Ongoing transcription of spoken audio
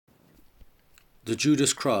The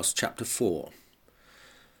Judas Cross, Chapter 4.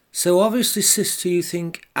 So obviously, sister, you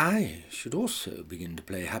think I should also begin to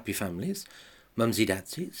play Happy Families,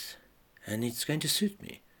 Mumsy-Dadsies, and it's going to suit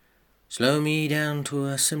me. Slow me down to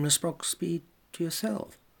a similar sprog speed to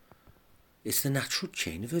yourself. It's the natural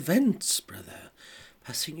chain of events, brother,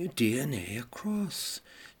 passing your DNA across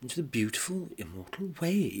into the beautiful, immortal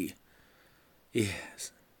way.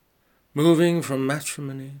 Yes, moving from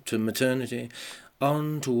matrimony to maternity,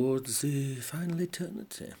 on towards the final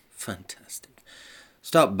eternity. Fantastic.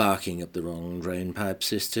 Stop barking up the wrong drain pipe,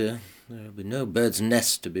 sister. There'll be no bird's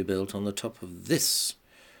nest to be built on the top of this.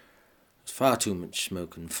 There's far too much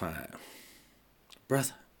smoke and fire.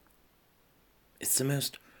 Brother, it's the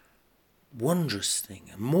most wondrous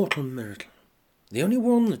thing, a mortal miracle. The only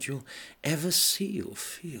one that you'll ever see or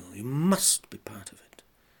feel. You must be part of it.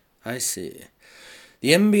 I see.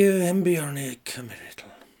 The embryonic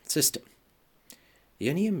miracle. Sister, the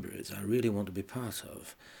only embryos I really want to be part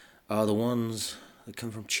of are the ones that come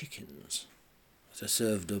from chickens, that are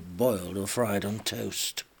served boiled or fried on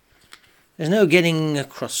toast. There's no getting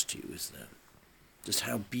across to you, is there? Just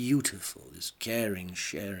how beautiful this caring,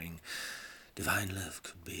 sharing, divine love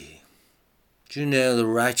could be. Do you know the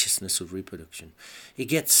righteousness of reproduction? It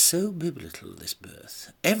gets so biblical, this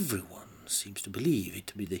birth. Everyone seems to believe it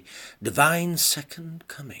to be the divine second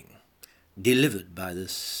coming, delivered by the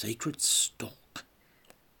sacred stork.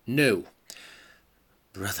 No,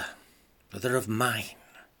 brother of mine,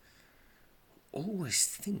 always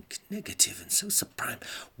think negative and so sublime.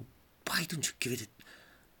 Why don't you give it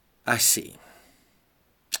I see.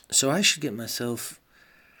 So I should get myself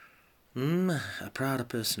a prouder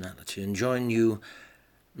personality and join your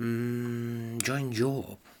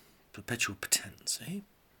perpetual pretense, eh?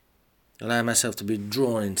 Allow myself to be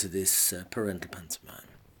drawn into this parental pantomime.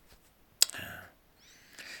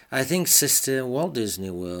 I think, sister, Walt Disney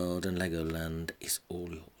World and Legoland is all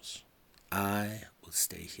yours. I will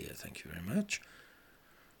stay here, thank you very much.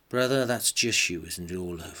 Brother, that's just you, isn't it,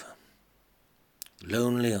 all over?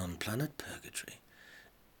 Lonely on planet Purgatory.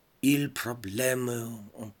 Il problema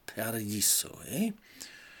on paradiso, eh?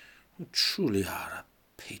 You truly are a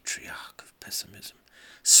patriarch of pessimism,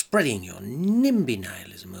 spreading your NIMBY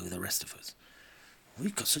nihilism over the rest of us.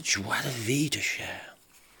 We've got such joie de vie to share.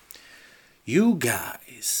 You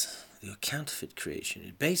guys, your counterfeit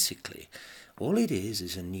creation, basically, all it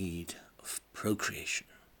is a need of procreation.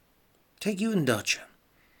 Take you and Dodger.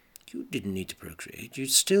 You didn't need to procreate. You'd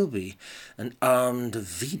still be an armed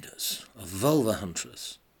Venus, a vulva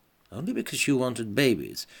huntress. Only because you wanted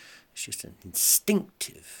babies. It's just an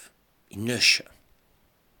instinctive inertia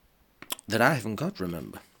that I haven't got,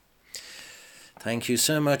 remember. Thank you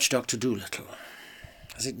so much, Dr. Doolittle.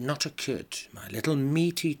 Has it not occurred to my little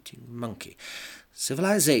meat-eating monkey?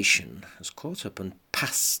 Civilization has caught up and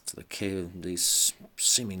passed these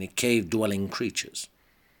seemingly cave-dwelling creatures.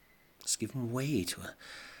 It's given way to a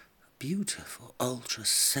beautiful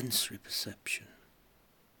ultra-sensory perception.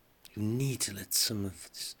 You need to let some of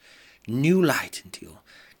this new light into your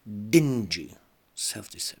dingy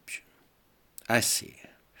self-deception. I see.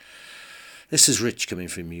 This is rich coming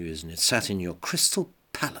from you, isn't it? Sat in your crystal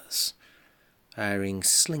palace, firing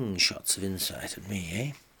slingshots of insight at me,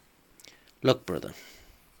 eh? Look, brother,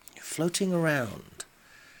 you're floating around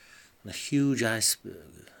on a huge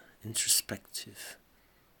iceberg of introspective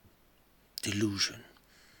delusion.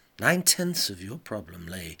 9/10 of your problem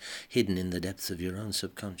lay hidden in the depths of your own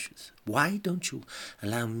subconscious. Why don't you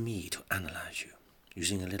allow me to analyze you,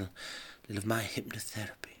 using a little of my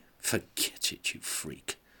hypnotherapy? Forget it, you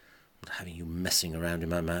freak. I'm not having you messing around in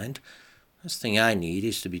my mind. The first thing I need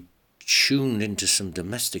is to be tuned into some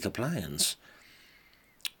domestic appliance.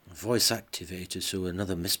 A voice activator to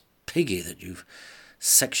another Miss Piggy that you've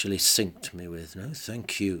sexually synced me with. No,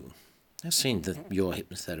 thank you. I've seen your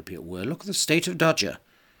hypnotherapy at work. Look at the state of Dodger.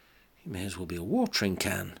 He may as well be a watering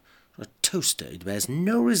can, or a toaster. It bears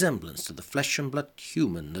no resemblance to the flesh and blood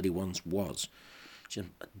human that he once was. Just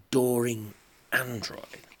an adoring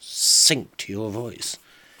android, synced to your voice.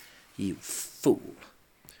 You fool.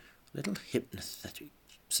 A little hypnothetic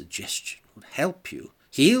suggestion would help you,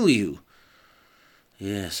 heal you.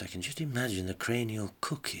 Yes, I can just imagine the cranial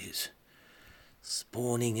cookies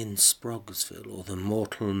spawning in Sprogsville, or the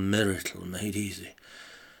mortal miracle made easy.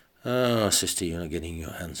 Oh, sister, you're not getting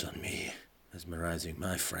your hands on me, mesmerizing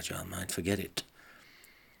my fragile mind. Forget it.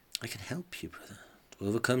 I can help you, brother, to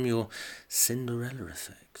overcome your Cinderella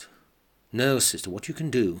effect. No, sister, what you can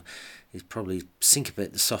do is probably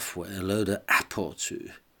syncopate the software, load an app or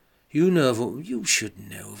two. You should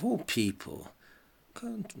know, of all people.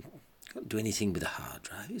 Can't do anything with a hard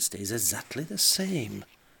drive. It stays exactly the same.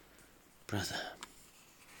 Brother.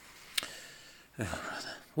 Oh,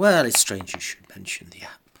 brother. Well, it's strange you should mention the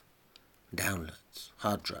app. Downloads,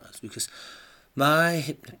 hard drives, because my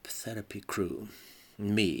hypnotherapy crew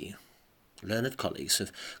and me, learned colleagues,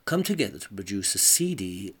 have come together to produce a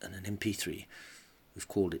CD and an MP3. We've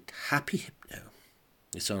called it Happy Hypno.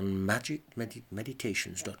 It's on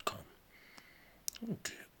magicmeditations.com. Oh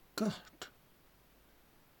dear God.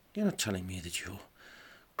 You're not telling me that your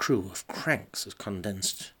crew of cranks has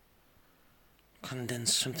condensed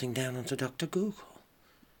something down onto Dr. Google?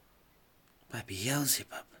 By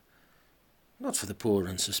Beelzebub. Not for the poor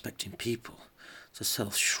unsuspecting people to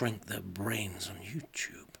self-shrink their brains on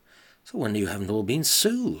YouTube. So wonder you haven't all been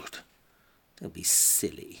sued. Don't be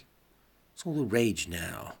silly. It's all the rage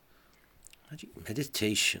now. Magic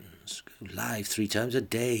meditations go live 3 times a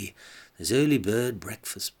day. There's early bird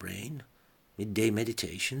breakfast brain, midday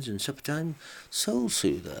meditations, and supper time soul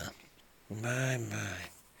soother. My.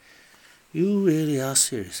 You really are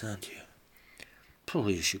serious, aren't you?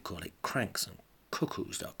 Probably you should call it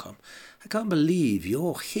cranksandcuckoos.com. I can't believe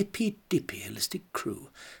your hippy-dippy holistic crew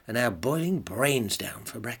are now boiling brains down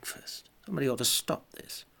for breakfast. Somebody ought to stop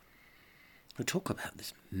this. We talk about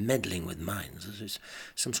this meddling with minds as it's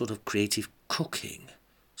some sort of creative cooking,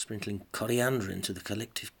 sprinkling coriander into the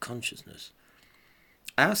collective consciousness.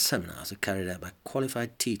 Our seminars are carried out by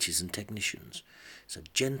qualified teachers and technicians. It's a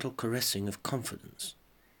gentle caressing of confidence.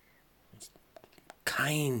 It's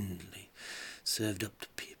kindly served up to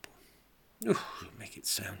people. Oh, make it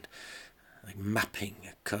sound like mapping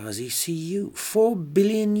a car's ECU. 4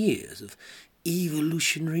 billion years of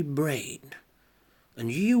evolutionary brain.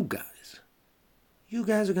 And you guys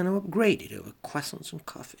are going to upgrade it over croissants and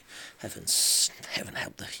coffee. Heaven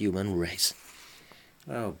help the human race.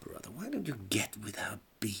 Oh, brother, why don't you get with our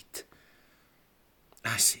beat?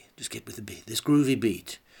 I see, just get with the beat, this groovy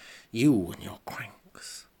beat. You and your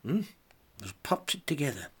cranks, Just popped it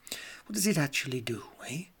together. What does it actually do,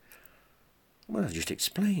 eh? Well, I just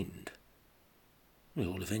explained. We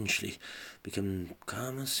all eventually become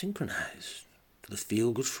calm and synchronized to the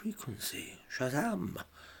feel-good frequency. Shazam!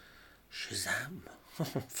 Oh,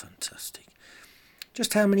 fantastic.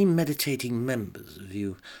 Just how many meditating members have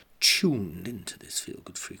you tuned into this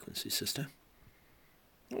feel-good frequency, sister?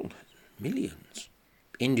 Oh, millions.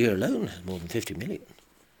 India alone has more than 50 million.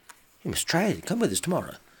 You must try it. Come with us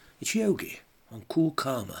tomorrow. It's yogi on cool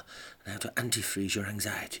karma and how to antifreeze your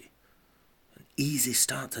anxiety. An easy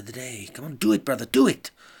start to the day. Come on, do it, brother, do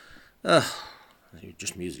it.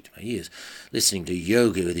 Just music to my ears. Listening to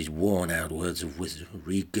yogi with his worn-out words of wisdom,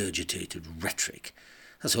 regurgitated rhetoric.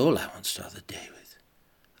 That's all I want to start the day with.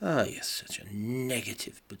 Yes, such a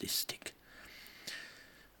negative Buddhistic.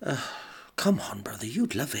 Come on, brother,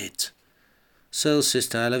 you'd love it. So,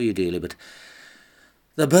 sister, I love you dearly, but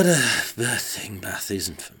the birthing bath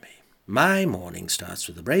isn't for me. My morning starts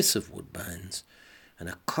with a brace of woodbines and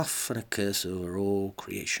a cough and a curse over all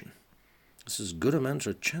creation. This is as good a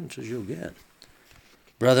mantra chant as you'll get.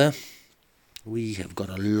 Brother, we have got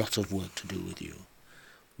a lot of work to do with you.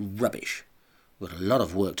 Rubbish. We've got a lot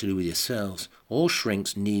of work to do with yourselves. All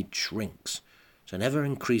shrinks need shrinks. It's an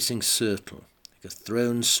ever-increasing circle, like a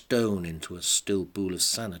thrown stone into a still pool of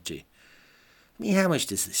sanity. I mean, how much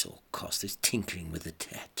does this all cost, this tinkering with the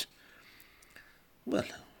tet? Well,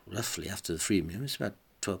 roughly after the freemium, it's about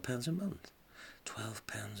 £12 a month.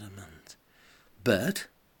 £12 a month. But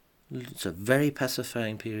it's a very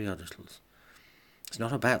pacifying periodical. It's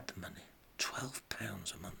not about the money. £12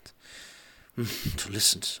 a month. To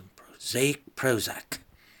listen to some prosaic Prozac.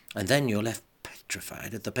 And then you're left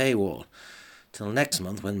petrified at the paywall. Till next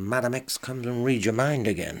month when Madam X comes and reads your mind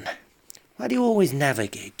again. Why do you always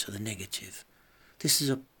navigate to the negative? This is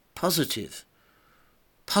a positive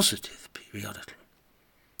periodical.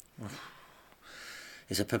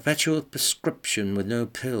 It's a perpetual prescription with no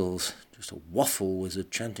pills. Just a waffle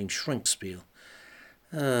wizard chanting shrink spiel.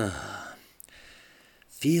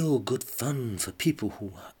 Feel good fun for people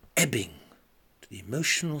who are ebbing to the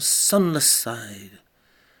emotional sunless side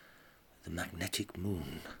of the magnetic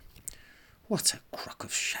moon. What a crock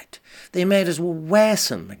of shite. They made us well wear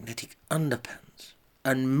some magnetic underpants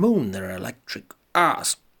and moon their electric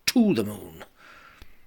arse to the moon.